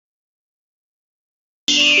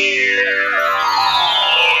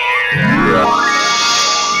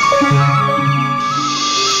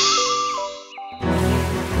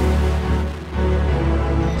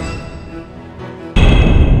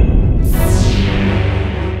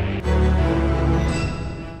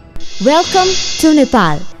Welcome to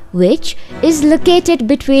Nepal, which is located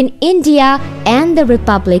between India and the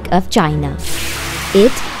Republic of China.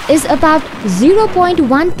 It is about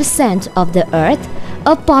 0.1% of the Earth,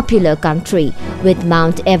 a popular country with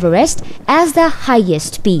Mount Everest as the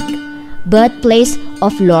highest peak, birthplace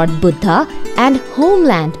of Lord Buddha and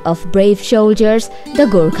homeland of brave soldiers, the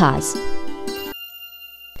Gorkhas.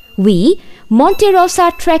 We, Monte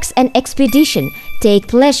Rosa Treks and Expedition, take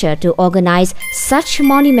pleasure to organize such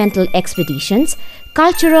monumental expeditions,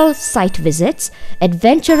 cultural site visits,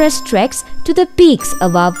 adventurous treks to the peaks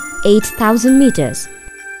above 8,000 meters.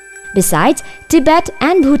 Besides, Tibet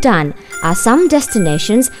and Bhutan are some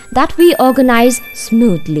destinations that we organize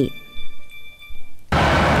smoothly.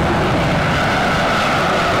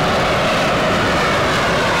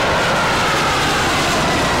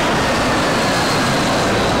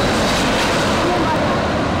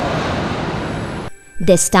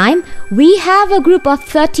 This time, we have a group of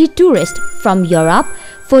 30 tourists from Europe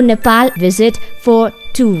for Nepal visit for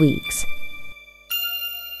 2 weeks.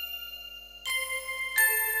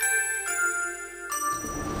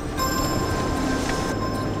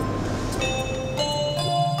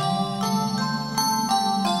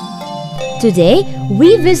 Today,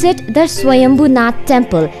 we visit the Swayambhunath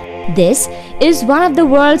temple. This is one of the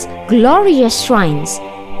world's glorious shrines.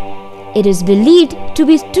 It is believed to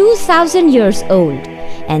be 2,000 years old,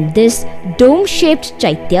 and this dome-shaped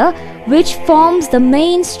chaitya, which forms the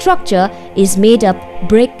main structure, is made of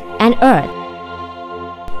brick and earth.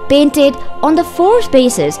 Painted on the 4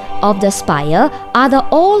 bases of the spire are the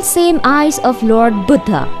all same eyes of Lord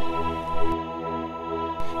Buddha.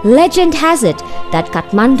 Legend has it that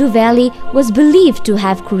Kathmandu Valley was believed to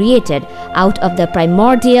have created out of the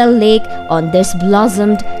primordial lake on this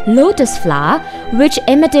blossomed lotus flower, which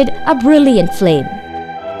emitted a brilliant flame.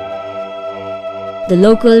 The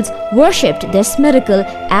locals worshipped this miracle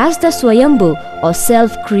as the Swayambhu, or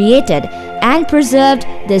self-created, and preserved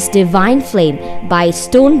this divine flame by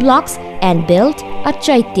stone blocks and built a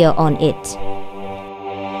chaitya on it.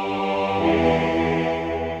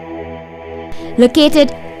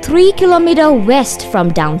 Located 3 km west from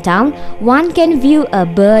downtown, one can view a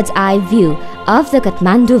bird's eye view of the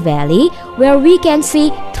Kathmandu Valley, where we can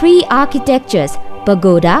see 3 architectures,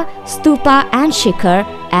 pagoda, stupa and shikhar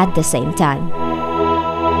at the same time.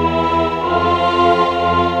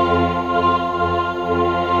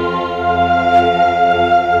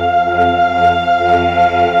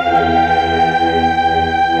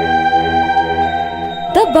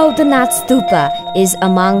 The Bodhanath Stupa is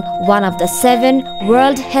among one of the 7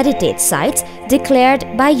 World Heritage Sites declared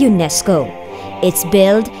by UNESCO. Its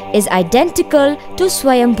build is identical to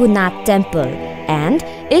Swayambhunath Temple and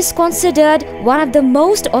is considered one of the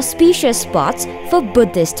most auspicious spots for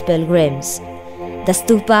Buddhist pilgrims. The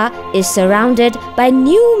stupa is surrounded by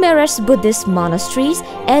numerous Buddhist monasteries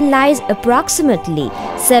and lies approximately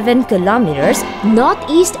 7 kilometers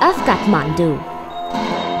northeast of Kathmandu.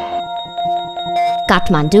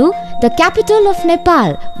 Kathmandu, the capital of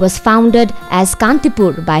Nepal, was founded as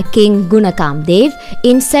Kantipur by King Gunakamdev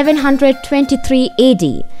in 723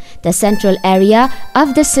 AD. The central area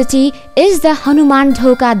of the city is the Hanuman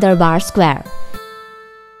Dhoka Darbar Square.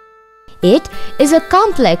 It is a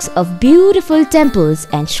complex of beautiful temples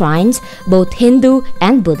and shrines, both Hindu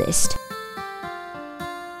and Buddhist.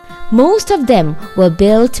 Most of them were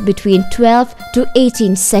built between 12th to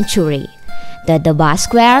 18th century. The Darbar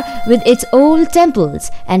Square, with its old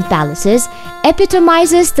temples and palaces,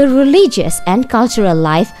 epitomizes the religious and cultural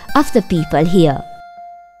life of the people here.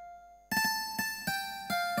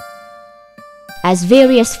 As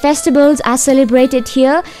various festivals are celebrated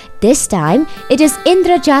here, this time it is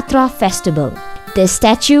Indra Jatra festival. This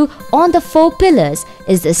statue on the 4 pillars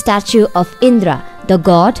is the statue of Indra, the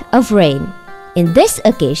god of rain. In this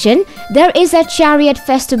occasion, there is a chariot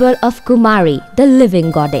festival of Kumari, the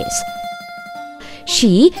living goddess.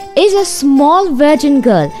 She is a small virgin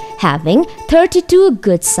girl having 32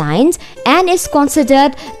 good signs and is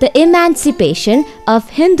considered the emancipation of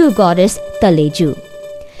Hindu goddess Taleju.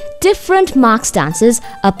 Different Marks dances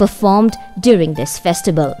are performed during this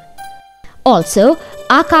festival. Also,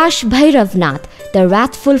 Akash Bhairavnath, the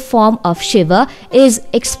wrathful form of Shiva, is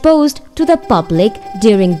exposed to the public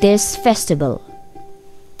during this festival.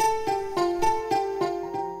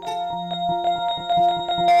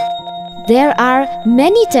 There are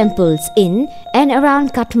many temples in and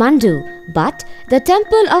around Kathmandu, but the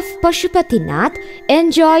temple of Pashupatinath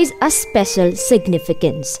enjoys a special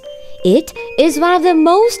significance. It is one of the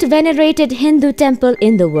most venerated Hindu temples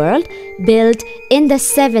in the world, built in the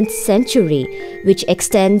 7th century, which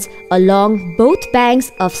extends along both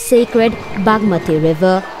banks of sacred Bagmati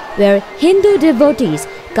River, where Hindu devotees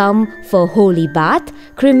come for holy bath,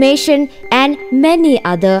 cremation and many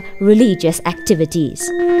other religious activities.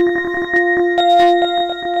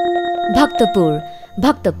 Bhaktapur.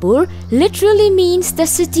 Bhaktapur literally means the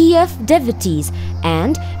city of devotees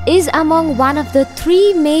and is among one of the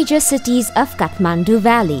 3 major cities of Kathmandu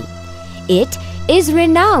Valley. It is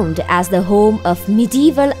renowned as the home of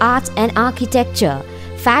medieval art and architecture,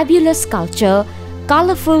 fabulous culture,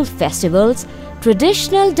 colorful festivals,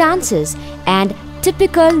 traditional dances and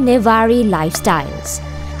typical Newari lifestyles.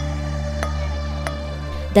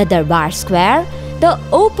 The Darbar Square, the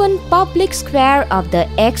open public square of the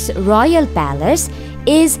ex-royal palace,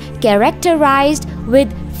 is characterized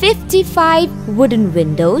with 55 wooden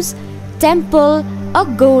windows, temple, a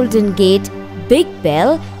golden gate, big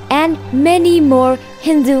bell and many more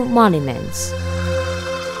Hindu monuments.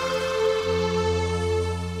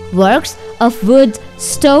 Works of wood,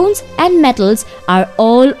 stones and metals are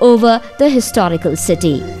all over the historical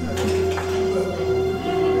city.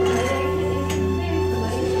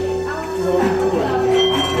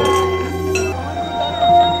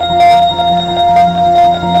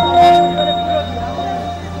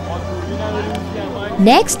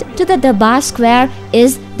 Next to the Darbar Square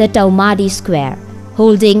is the Taumadi Square,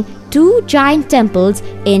 holding 2 giant temples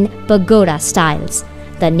in pagoda styles,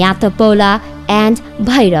 the Nyatapola and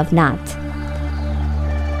Bhairavnath.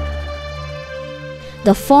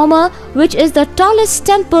 The former, which is the tallest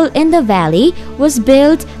temple in the valley, was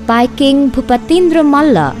built by King Bhupatindra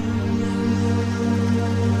Malla.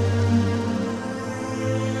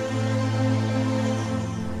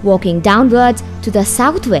 Walking downwards to the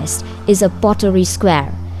southwest is a pottery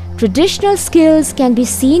square. Traditional skills can be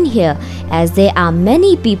seen here as there are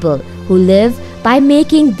many people who live by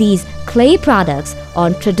making these clay products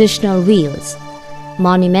on traditional wheels.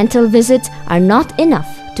 Monumental visits are not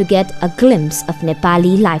enough to get a glimpse of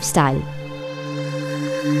Nepali lifestyle.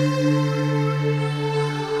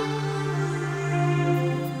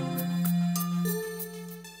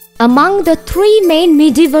 Among the 3 main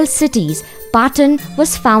medieval cities, Patan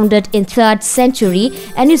was founded in 3rd century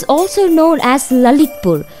and is also known as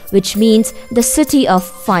Lalitpur, which means the city of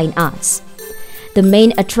fine arts. The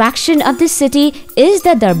main attraction of this city is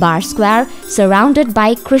the Darbar Square, surrounded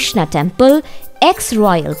by Krishna Temple,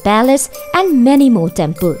 ex-royal palace and many more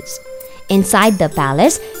temples. Inside the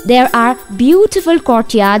palace, there are beautiful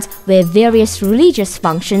courtyards where various religious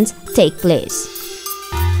functions take place.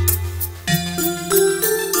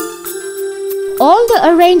 All the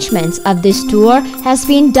arrangements of this tour has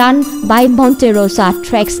been done by Monterosa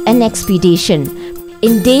Treks and Expedition.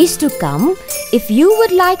 In days to come, if you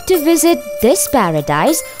would like to visit this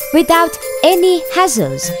paradise without any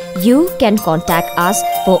hassles, you can contact us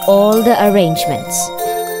for all the arrangements.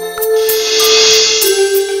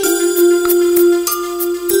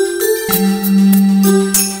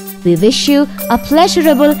 We wish you a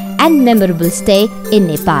pleasurable and memorable stay in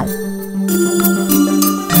Nepal.